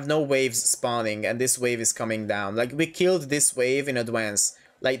 They have no waves spawning, and this wave is coming down. Like, we killed this wave in advance.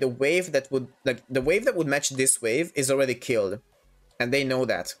 Like, the wave that would match this wave is already killed, and they know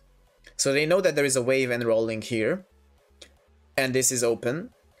that. So they know that there is a wave enrolling here, and this is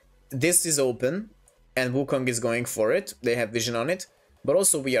open. This is open, and Wukong is going for it. They have vision on it, but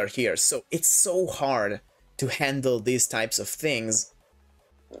also we are here. So it's so hard to handle these types of things,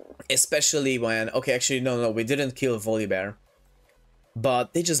 especially when, okay, actually no, we didn't kill VOLIBEAR,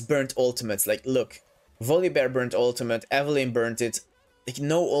 but they just burnt ultimates. Like, look, VOLIBEAR burnt ultimate, Evelyn burnt it, like,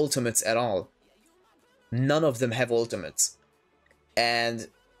 no ultimates at all. None of them have ultimates, and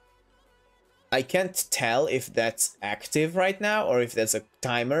I can't tell if that's active right now or if that's a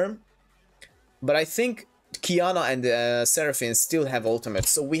timer, but I think Kiana and Seraphine still have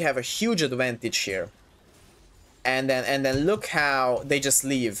ultimates, so we have a huge advantage here. And then look how they just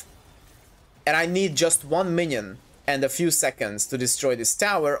leave, and I need just 1 minion and a few seconds to destroy this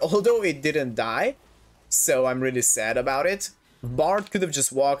tower, although it didn't die, so I'm really sad about it. Bard could have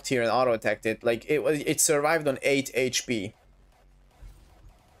just walked here and auto-attacked it. Like, it survived on 8 HP.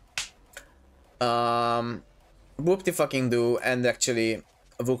 Whoop-de-fucking-do, and actually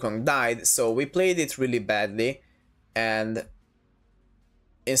Wukong died, so we played it really badly, and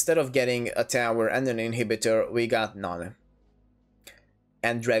instead of getting a tower and an inhibitor, we got none.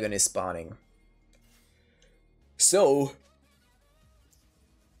 And Dragon is spawning. So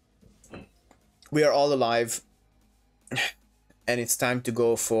we are all alive, and it's time to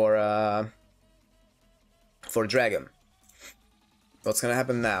go for Dragon. What's gonna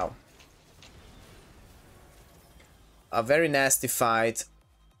happen now? A very nasty fight.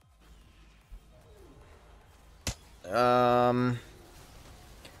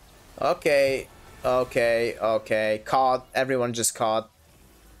 Okay. Caught. Everyone just caught.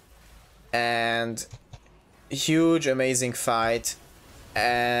 And huge, amazing fight.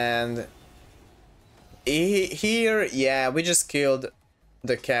 And here, yeah, we just killed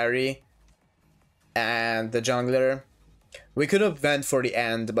the carry and the jungler. We could have went for the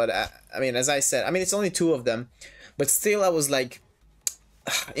end, but I mean, as I said, I mean, it's only 2 of them. But still, I was like,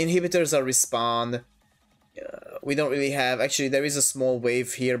 inhibitors are respawned. We don't really have... Actually, there is a small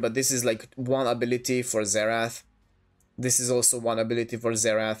wave here, but this is like 1 ability for Xerath. This is also 1 ability for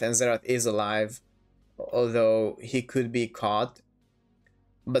Xerath, and Xerath is alive, although he could be caught.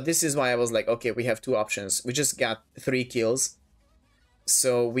 But this is why I was like, okay, we have 2 options. We just got 3 kills.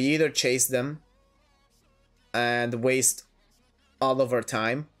 So we either chase them and waste all of our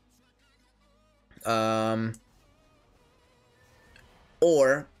time,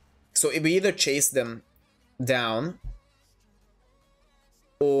 or so we either chase them down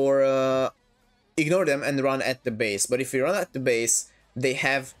or ignore them and run at the base. But if we run at the base, they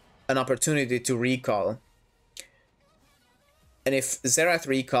have an opportunity to recall, and if Xerath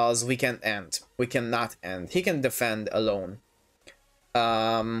recalls, we can't end. We cannot end. He can defend alone.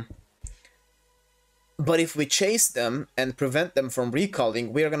 But if we chase them and prevent them from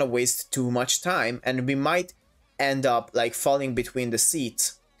recalling, we are gonna waste too much time, and we might end up like falling between the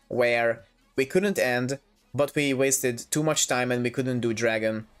seats, where we couldn't end, but we wasted too much time and we couldn't do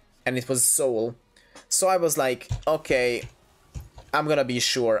dragon, and it was soul. So I was like, okay, I'm gonna be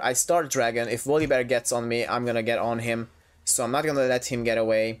sure. I start dragon. If Volibear gets on me, I'm gonna get on him. So I'm not gonna let him get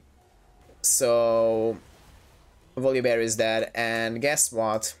away. So Volibear is dead, and guess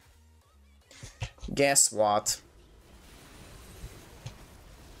what? Guess what?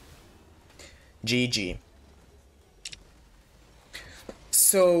 GG.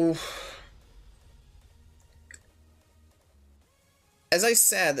 So, as I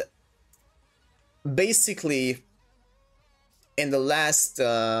said, basically, in the last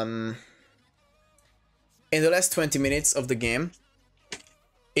 20 minutes of the game,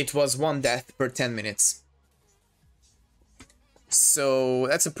 it was 1 death per 10 minutes. So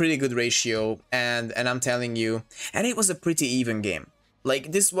that's a pretty good ratio, and I'm telling you, and it was a pretty even game.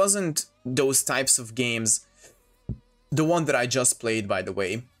 Like, this wasn't those types of games, the one that I just played, by the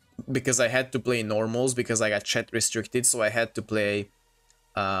way, because I had to play normals because I got chat restricted, so I had to play,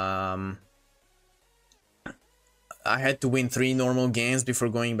 I had to win 3 normal games before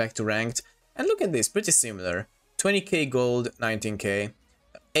going back to ranked. And look at this, pretty similar. 20k gold, 19k,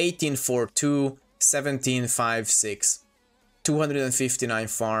 18-4-2, 17-5-6, 259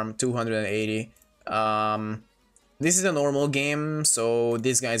 farm, 280. This is a normal game, so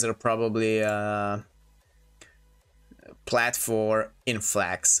these guys are probably plat 4 in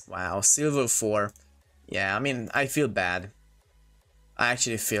flax. Wow, silver 4. Yeah, I mean, I feel bad. I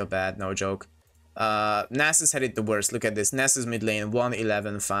actually feel bad, no joke. Nasus had it the worst. Look at this. Nasus mid lane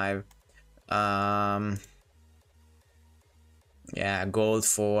 1-11-5. Yeah, gold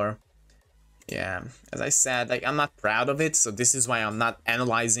 4. Yeah, as I said, like, I'm not proud of it, so this is why I'm not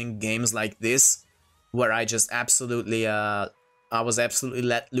analyzing games like this, where I just absolutely I was absolutely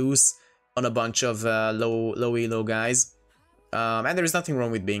let loose on a bunch of low elo guys. And there is nothing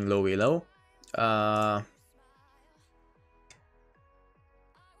wrong with being low elo.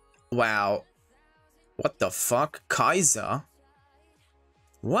 Wow. What the fuck? Kaiser?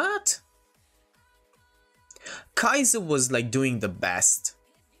 What? Kaiser was like doing the best,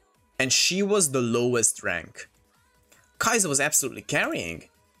 and she was the lowest rank. Kaiser was absolutely carrying.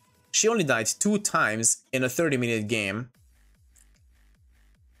 She only died 2 times in a 30-minute game.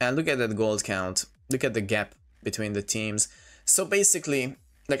 And look at that gold count. Look at the gap between the teams. So basically,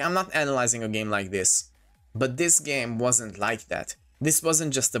 like, I'm not analyzing a game like this, but this game wasn't like that. This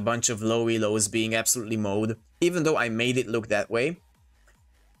wasn't just a bunch of low elos being absolutely mowed, even though I made it look that way.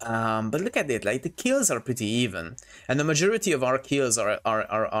 But look at it, like, the kills are pretty even, and the majority of our kills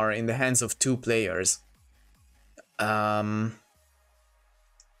are in the hands of 2 players. And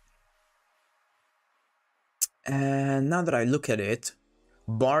now that I look at it,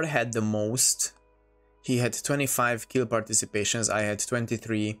 Bard had the most. He had 25 kill participations, I had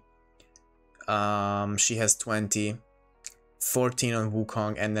 23. She has 20, 14 on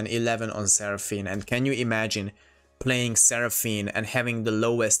Wukong, and then 11 on Seraphine. And can you imagine playing Seraphine and having the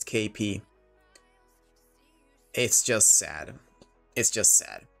lowest KP? It's just sad. It's just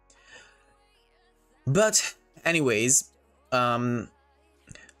sad. But anyways, the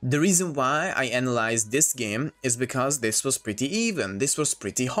reason why I analyzed this game is because this was pretty even. This was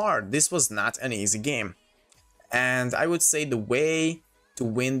pretty hard. This was not an easy game. And I would say the way to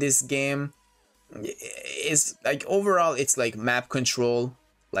win this game is, like, overall it's like map control,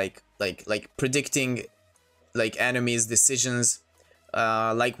 like predicting like enemies' decisions,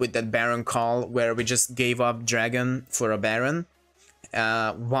 like with that Baron call where we just gave up Dragon for a Baron,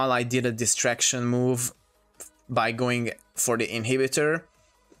 while I did a distraction move by going for the inhibitor.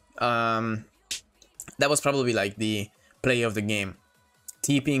 That was probably like the play of the game.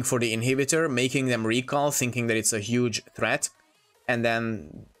 TPing for the inhibitor, making them recall, thinking that it's a huge threat, and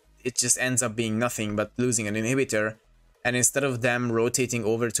then it just ends up being nothing but losing an inhibitor. And instead of them rotating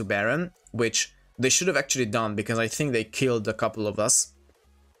over to Baron, which they should have actually done, because I think they killed a couple of us,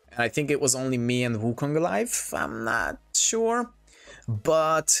 and I think it was only me and Wukong alive, I'm not sure,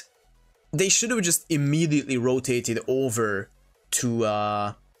 but they should have just immediately rotated over to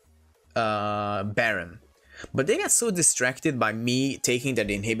Baron. But they got so distracted by me taking that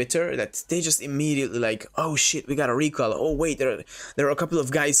inhibitor that they just immediately like, oh shit, we got a recall. Oh wait, there are a couple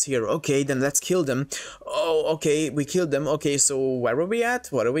of guys here. Okay, then let's kill them. Oh, okay, we killed them. Okay, so where are we at?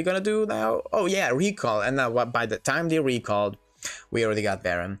 What are we gonna do now? Oh yeah, recall. And now by the time they recalled, we already got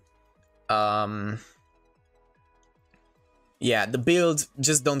Baron. Yeah, the build,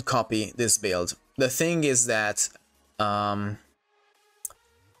 just don't copy this build. The thing is that, the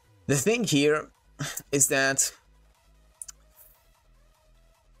thing here is that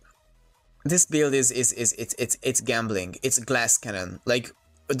this build it's gambling. It's glass cannon. Like,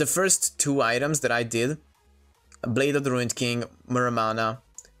 the first 2 items that I did Blade of the Ruined King, Muramana,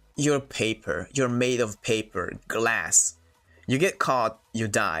 you're paper. You're made of paper, glass. You get caught, you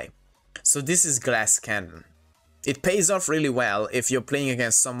die. So this is glass cannon. It pays off really well if you're playing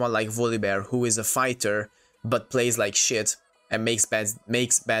against someone like VOLIBEAR, who is a fighter but plays like shit and makes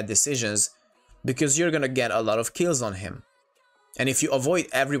bad decisions, because you're gonna get a lot of kills on him. And if you avoid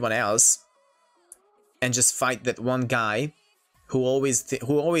everyone else and just fight that one guy who always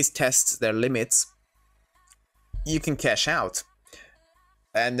tests their limits, you can cash out.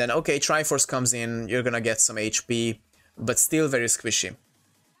 And then, okay, Triforce comes in, you're gonna get some HP, but still very squishy.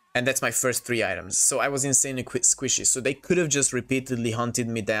 And that's my first 3 items. So I was insanely squishy. So they could have just repeatedly hunted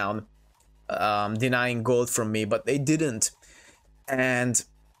me down, denying gold from me, but they didn't. And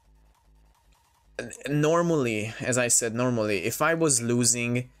normally, as I said, normally, if I was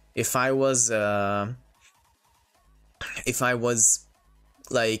losing, if I was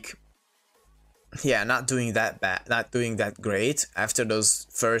like, yeah, not doing that bad, not doing that great after those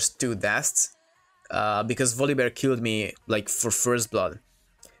first 2 deaths, because VOLIBEAR killed me like for first blood.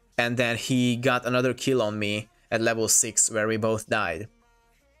 And then he got another kill on me at level 6 where we both died.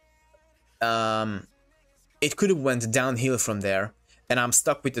 It could have went downhill from there, and I'm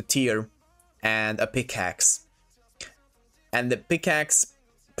stuck with a tier and a pickaxe. And the pickaxe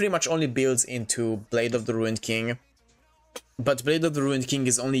pretty much only builds into Blade of the Ruined King. But Blade of the Ruined King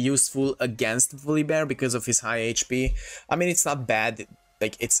is only useful against VOLIBEAR because of his high HP. I mean, it's not bad,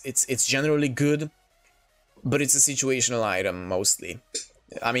 like it's generally good, but it's a situational item mostly.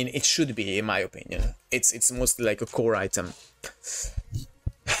 I mean, it should be, in my opinion. It's mostly like a core item.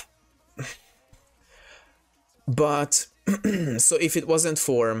 But so if it wasn't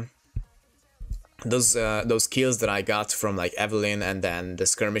for those kills that I got from like Evelyn and then the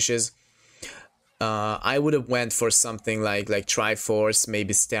skirmishes, I would have went for something like Triforce,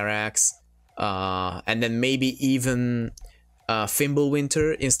 maybe Sterax, and then maybe even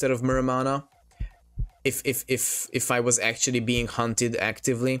Fimbulwinter instead of Muramana. If I was actually being hunted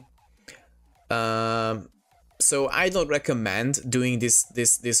actively. So I don't recommend doing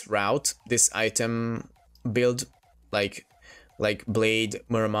this route, this item build, like Blade,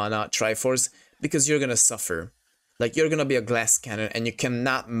 Muramana, Triforce, because you're gonna suffer. Like, you're gonna be a glass cannon and you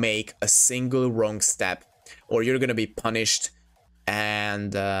cannot make a single wrong step, or you're gonna be punished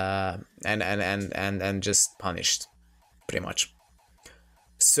and just punished, pretty much.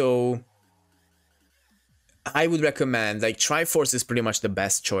 So I would recommend, like, Triforce is pretty much the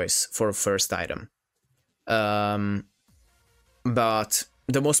best choice for a first item. But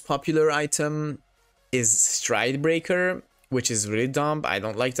the most popular item is Stridebreaker, which is really dumb. I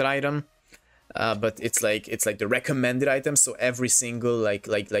don't like that item. But it's like the recommended item, so every single like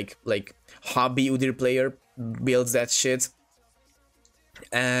hobby UDYR player builds that shit.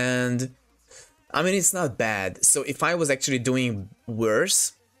 And I mean, it's not bad. So if I was actually doing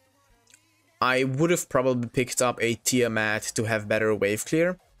worse, I would have probably picked up a Tiamat to have better wave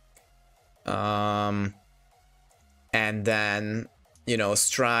clear. And then, you know,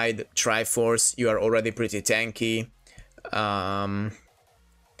 Stride, Triforce, you are already pretty tanky.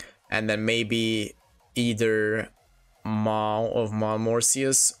 And then maybe either Maw of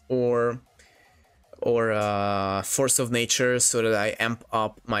Morsius or Force of Nature, so that I amp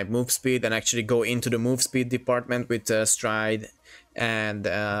up my move speed and actually go into the move speed department with Stride and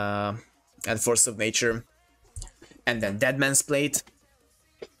Force of Nature, and then Deadman's Plate.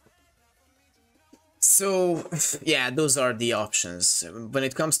 So yeah, those are the options. When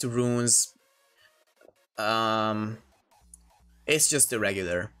it comes to runes, it's just the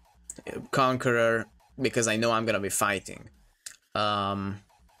regular Conqueror, because I know I'm gonna be fighting.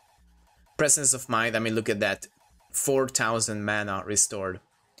 Presence of Mind, I mean, look at that, 4,000 mana restored.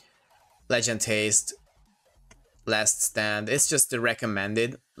 Legend Haste, Last Stand, it's just the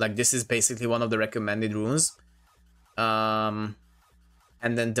recommended, like this is basically one of the recommended runes. And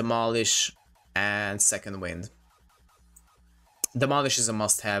then Demolish and Second Wind. Demolish is a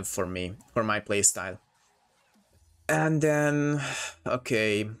must-have for me, for my playstyle. And then,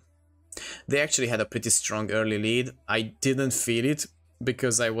 okay, they actually had a pretty strong early lead. I didn't feel it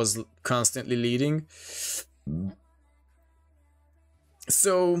because I was constantly leading.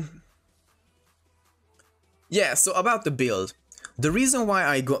 So yeah, so about the build. The reason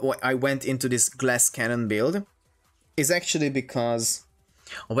why I went into this glass cannon build is actually because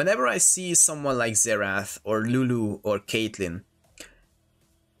whenever I see someone like Xerath or Lulu or Caitlyn,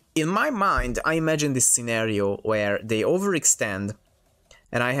 in my mind I imagine this scenario where they overextend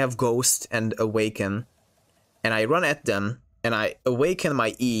and I have Ghost and Awaken, and I run at them and I awaken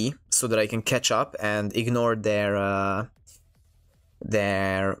my E so that I can catch up and ignore their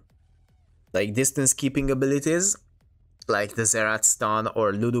like distance keeping abilities, like the Zerat stun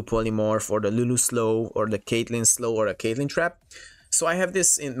or Lulu polymorph or the Lulu slow or the Caitlyn slow or a Caitlyn trap. So I have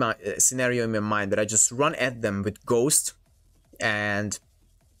this in my scenario in my mind that I just run at them with Ghost, and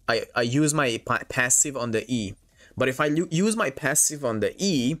I use my passive on the E. But if I use my passive on the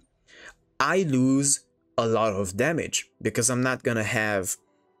E, I lose a lot of damage because I'm not gonna have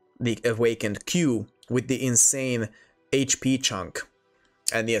the awakened Q with the insane HP chunk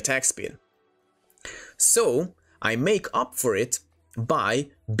and the attack speed. So I make up for it by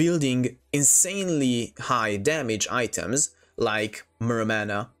building insanely high damage items like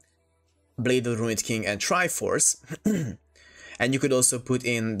Muramana, Blade of the Ruined King, and Triforce. And you could also put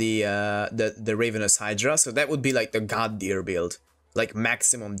in the Ravenous Hydra, so that would be like the UDYR build, like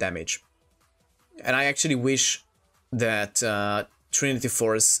maximum damage. And I actually wish that Trinity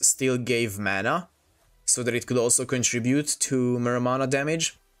Force still gave mana, so that it could also contribute to Muramana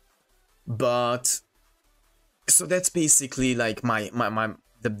damage. But so that's basically like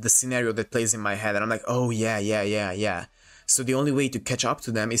the scenario that plays in my head, and I'm like, oh yeah. So the only way to catch up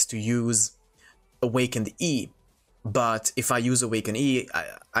to them is to use Awakened E. But if I use Awakened E,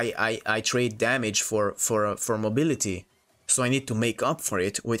 I trade damage for mobility. So I need to make up for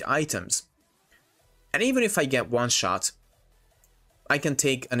it with items. And even if I get one shot, I can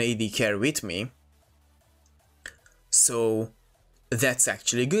take an AD carry with me. So that's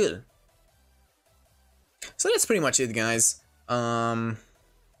actually good. So that's pretty much it, guys. Let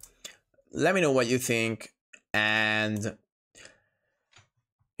me know what you think, and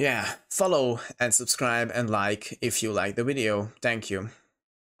yeah, follow and subscribe and like if you like the video. Thank you.